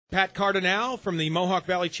Pat Cardinale from the Mohawk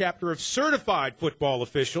Valley chapter of Certified Football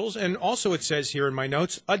Officials, and also it says here in my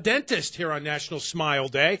notes, a dentist here on National Smile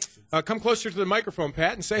Day. Come closer to the microphone,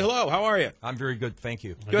 Pat, and say hello. How are you? I'm very good, thank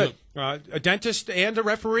you. Good. A dentist and a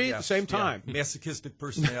referee at the same time. Yeah. Masochistic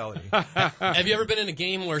personality. Have you ever been in a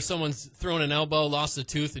game where someone's thrown an elbow, lost a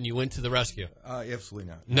tooth, and you went to the rescue?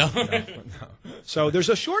 Absolutely not. No? No. So there's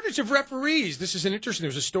a shortage of referees. This is an interesting.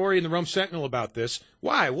 There's a story in the Rome Sentinel about this.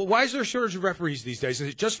 Why? Well, why is there a shortage of referees these days? Is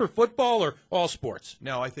it just for football or all sports?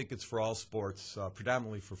 No, I think it's for all sports,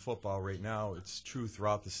 predominantly for football right now. It's true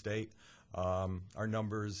throughout the state. Our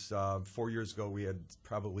numbers, 4 years ago, we had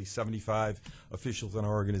probably 75 officials in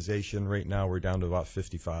our organization. Right now, we're down to about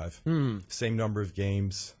 55. Same number of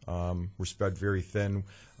games. We're spread very thin.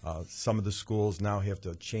 Some of the schools now have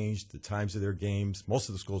to change the times of their games. Most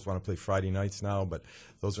of the schools want to play Friday nights now, but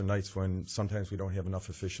those are nights when sometimes we don't have enough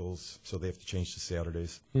officials, so they have to change to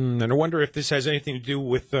Saturdays. And I wonder if this has anything to do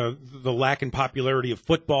with the lack in popularity of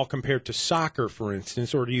football compared to soccer, for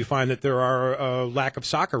instance, or do you find that there are a lack of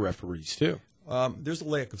soccer referees, too? There's a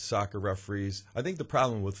lack of soccer referees. I think the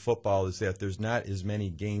problem with football is that there's not as many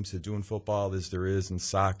games to do in football as there is in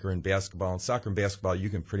soccer and basketball. In soccer and basketball, you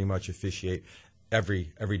can pretty much officiate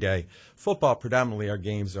every day. Football, predominantly our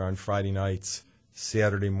games are on Friday nights,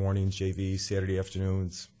 Saturday mornings, JV, Saturday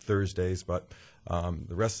afternoons, Thursdays, but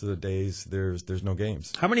the rest of the days there's no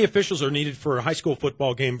games. How many officials are needed for a high school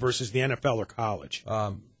football game versus the NFL or college?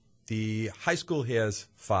 The high school has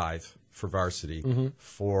 5 for varsity,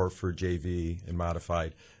 4 for JV and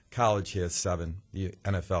modified. College has 7. The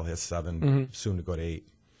NFL has 7, soon to go to 8.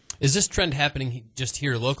 Is this trend happening just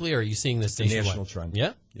here locally, or are you seeing this nationwide? It's a national trend.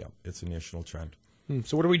 Yeah? Yeah, it's a national trend.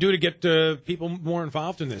 So what do we do to get people more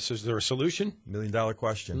involved in this? Is there a solution? $1 million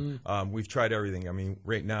question. We've tried everything. I mean,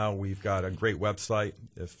 right now we've got a great website.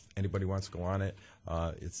 If anybody wants to go on it,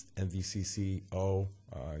 it's MVCCO.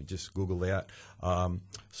 Just Google that.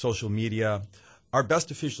 Social media. Our best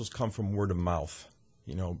officials come from word of mouth.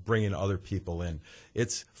 You know, bringing other people in.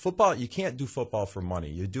 It's football. You can't do football for money.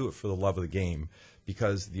 You do it for the love of the game,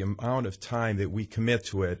 because the amount of time that we commit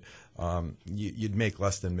to it, you'd make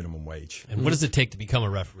less than minimum wage. And what does it take to become a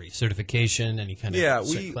referee? Certification, any kind of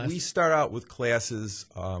class? We start out with classes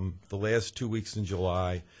the last 2 weeks in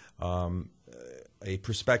July. A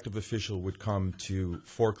prospective official would come to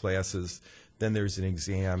 4 classes. Then there's an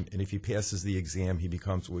exam, and if he passes the exam, he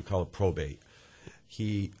becomes what we call a probate.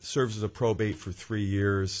 He serves as a probate for 3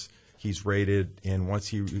 years. He's rated, and once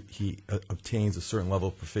he obtains a certain level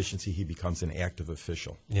of proficiency, he becomes an active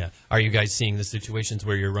official. Yeah. Are you guys seeing the situations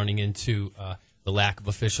where you're running into the lack of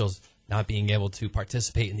officials not being able to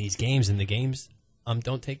participate in these games, and the games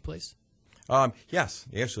don't take place? Yes,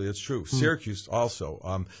 actually, that's true. Syracuse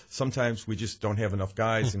also. Sometimes we just don't have enough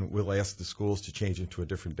guys, and we'll ask the schools to change it to a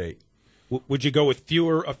different date. Would you go with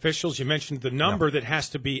fewer officials? You mentioned the number that has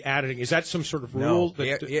to be added. Is that some sort of rule? No,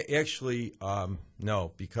 actually,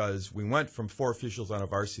 no, because we went from 4 officials on a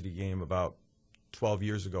varsity game about 12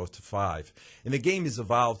 years ago to 5. And the game has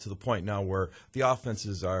evolved to the point now where the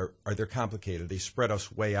offenses they're complicated. They spread us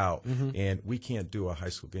way out, and we can't do a high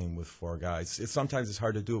school game with 4 guys. Sometimes it's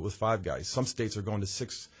hard to do it with 5 guys. Some states are going to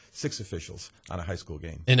six officials on a high school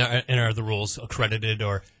game. And are the rules accredited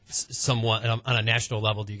or somewhat on a national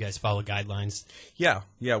level? Do you guys follow guidelines? Yeah,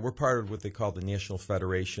 we're part of what they call the National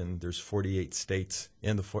Federation. There's 48 states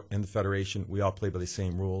in the federation. We all play by the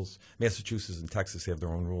same rules. Massachusetts and Texas have their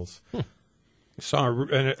own rules. I saw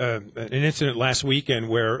an incident last weekend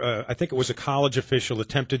where I think it was a college official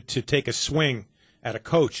attempted to take a swing at a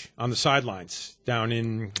coach on the sidelines down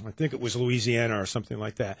in, I think it was Louisiana or something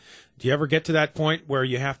like that. Do you ever get to that point where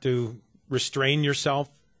you have to restrain yourself?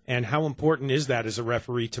 And how important is that as a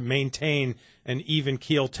referee to maintain an even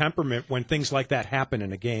keel temperament when things like that happen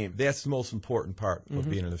in a game? That's the most important part of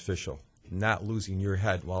being an official, not losing your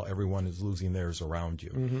head while everyone is losing theirs around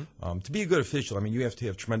you. To be a good official, I mean, you have to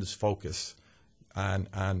have tremendous focus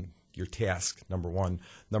on your task, number one.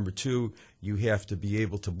 Number two, you have to be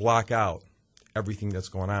able to block out everything that's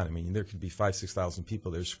going on. I mean, there could be 5,000 to 6,000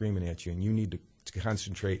 people there screaming at you, and you need to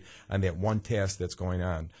concentrate on that one task that's going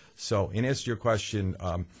on. So, in answer to your question,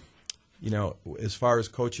 as far as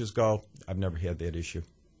coaches go, I've never had that issue.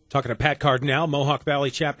 Talking to Pat Cardinale, Mohawk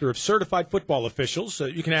Valley chapter of Certified Football Officials.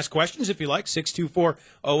 You can ask questions if you like,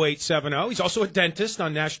 624-0870. He's also a dentist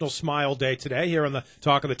on National Smile Day today here on the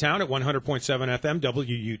Talk of the Town at 100.7 FM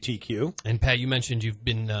WUTQ. And, Pat, you mentioned you've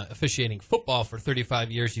been officiating football for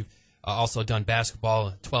 35 years. You've also done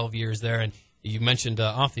basketball, 12 years there. And you mentioned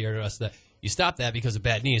off the air to us that you stopped that because of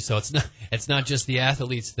bad knees. So it's not just the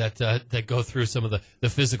athletes that go through some of the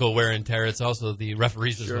physical wear and tear. It's also the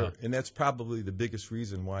referees as well. And that's probably the biggest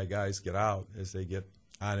reason why guys get out, is they get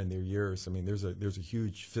on in their years. I mean, there's a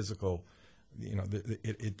huge physical,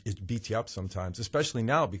 it beats you up sometimes, especially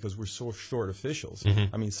now because we're so short officials.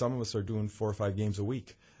 I mean, some of us are doing 4 or 5 games a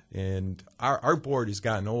week. And our board has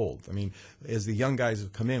gotten old. I mean, as the young guys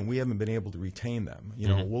have come in, we haven't been able to retain them.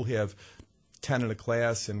 We'll have 10 in a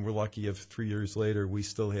class, and we're lucky if 3 years later we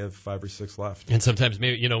still have 5 or 6 left. And sometimes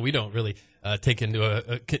maybe we don't really take into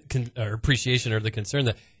our appreciation or the concern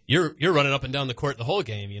that you're running up and down the court the whole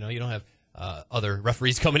game. You don't have other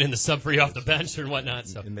referees coming in to sub for you off the bench and whatnot.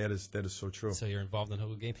 So, and that is so true. So you're involved in the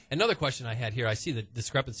whole game. Another question I had here, I see the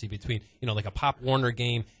discrepancy between like a Pop Warner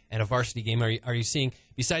game and a varsity game. Are you seeing,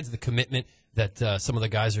 besides the commitment that some of the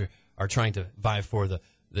guys are trying to vie for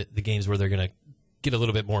the games where they're going to get a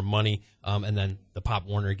little bit more money, and then the Pop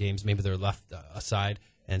Warner games, maybe they're left aside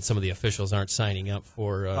and some of the officials aren't signing up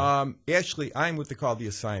for... Actually, I'm what they call the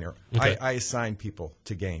assigner. Okay. I assign people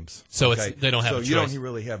to games. So okay? they don't have a choice. So you don't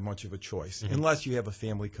really have much of a choice. Unless you have a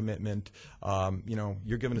family commitment.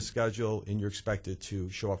 You're given a schedule, and you're expected to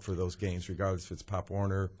show up for those games, regardless if it's Pop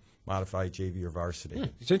Warner, modified, JV, or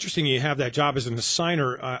varsity. It's interesting you have that job as an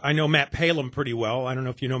assigner. I know Matt Palem pretty well. I don't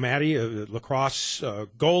know if you know Matty, a lacrosse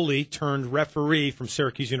goalie turned referee from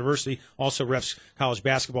Syracuse University, also refs college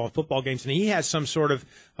basketball and football games. And he has some sort of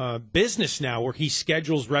business now where he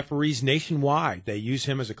schedules referees nationwide. They use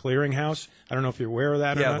him as a clearinghouse. I don't know if you're aware of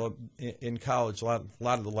that or not. Well, in college, a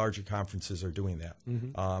lot of the larger conferences are doing that.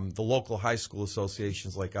 The local high school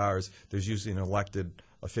associations like ours, there's usually an elected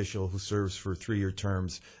official who serves for 3-year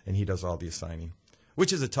terms, and he does all the assigning,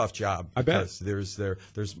 which is a tough job. I bet.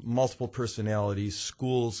 There's multiple personalities.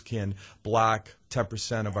 Schools can block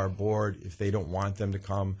 10% of our board if they don't want them to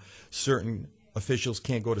come. Certain officials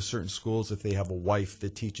can't go to certain schools if they have a wife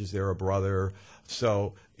that teaches there, a brother.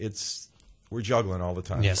 So we're juggling all the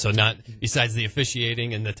time. Yeah, so not besides the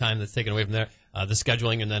officiating and the time that's taken away from there, the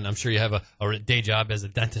scheduling, and then I'm sure you have a day job as a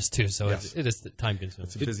dentist too, so yes. it is time consuming.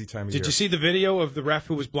 It's a busy time of year. Did you see the video of the ref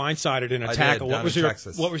who was blindsided in a I tackle? did,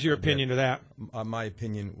 What was your opinion of that? My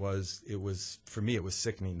opinion was for me it was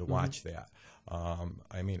sickening to watch that.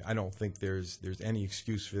 I mean, I don't think there's any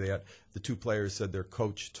excuse for that. The 2 players said their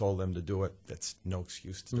coach told them to do it. That's no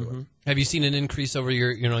excuse to do it. Have you seen an increase over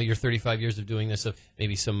your 35 years of doing this, of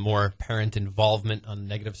maybe some more parent involvement on the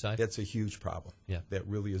negative side? That's a huge problem. Yeah. That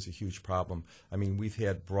really is a huge problem. I mean, we've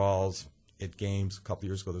had brawls at games. A couple of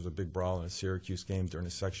years ago, there was a big brawl in a Syracuse game during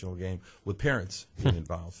a sectional game with parents being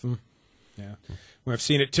involved. Yeah, well, I've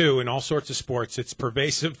seen it too in all sorts of sports. It's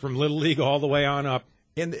pervasive from Little League all the way on up.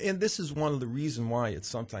 And this is one of the reasons why it's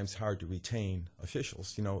sometimes hard to retain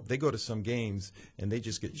officials. They go to some games and they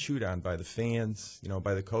just get chewed on by the fans,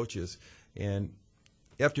 by the coaches. And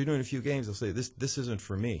after doing a few games, they'll say, "This isn't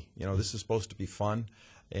for me. This is supposed to be fun."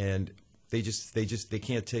 And they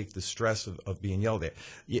can't take the stress of being yelled at.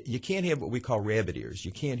 You can't have what we call rabbit ears.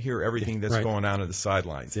 You can't hear everything that's going on the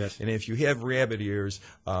sidelines. Yes. And if you have rabbit ears,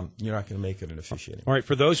 you're not going to make it in officiating. All right,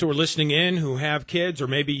 for those who are listening in who have kids or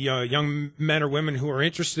maybe young men or women who are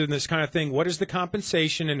interested in this kind of thing, what is the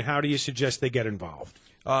compensation and how do you suggest they get involved?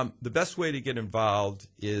 The best way to get involved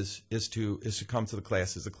is to come to the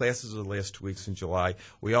classes. The classes are the last 2 weeks in July.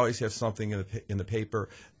 We always have something in the paper.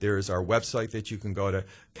 There is our website that you can go to.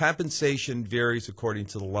 Compensation varies according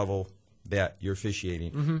to the level that you're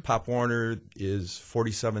officiating. Pop Warner is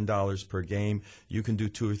 $47 per game. You can do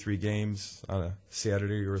 2 or 3 games on a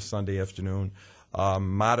Saturday or a Sunday afternoon.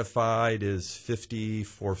 Modified is $50,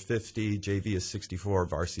 $450. JV is $64.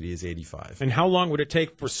 Varsity is $85. And how long would it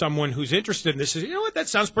take for someone who's interested in this? You know what? That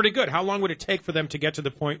sounds pretty good. How long would it take for them to get to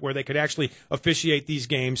the point where they could actually officiate these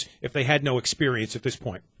games if they had no experience at this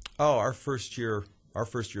point? Oh, our first year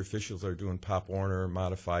officials are doing Pop Warner,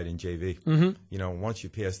 Modified, and JV. Once you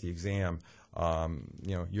pass the exam,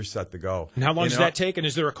 you're set to go. And how long does that take? And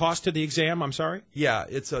is there a cost to the exam? I'm sorry. Yeah,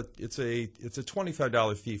 it's a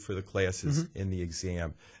 $25 fee for the classes in the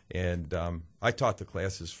exam, and I taught the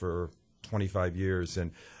classes for 25 years,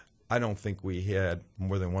 and I don't think we had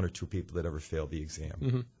more than 1 or 2 people that ever failed the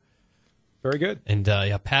exam. Very good. And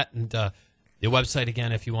Pat, and the website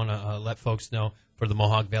again, if you want to let folks know, for the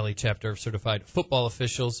Mohawk Valley Chapter of Certified Football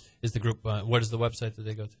Officials is the group. What is the website that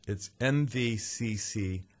they go to? It's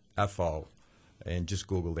MVCCO. And just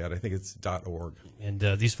Google that. I think it's .org. And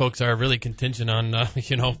these folks are really contingent on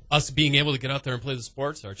us being able to get out there and play the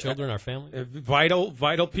sports, our children, our family.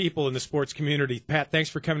 Vital people in the sports community. Pat,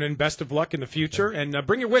 thanks for coming in. Best of luck in the future, and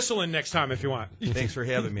bring your whistle in next time if you want. Thanks for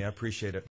having me. I appreciate it.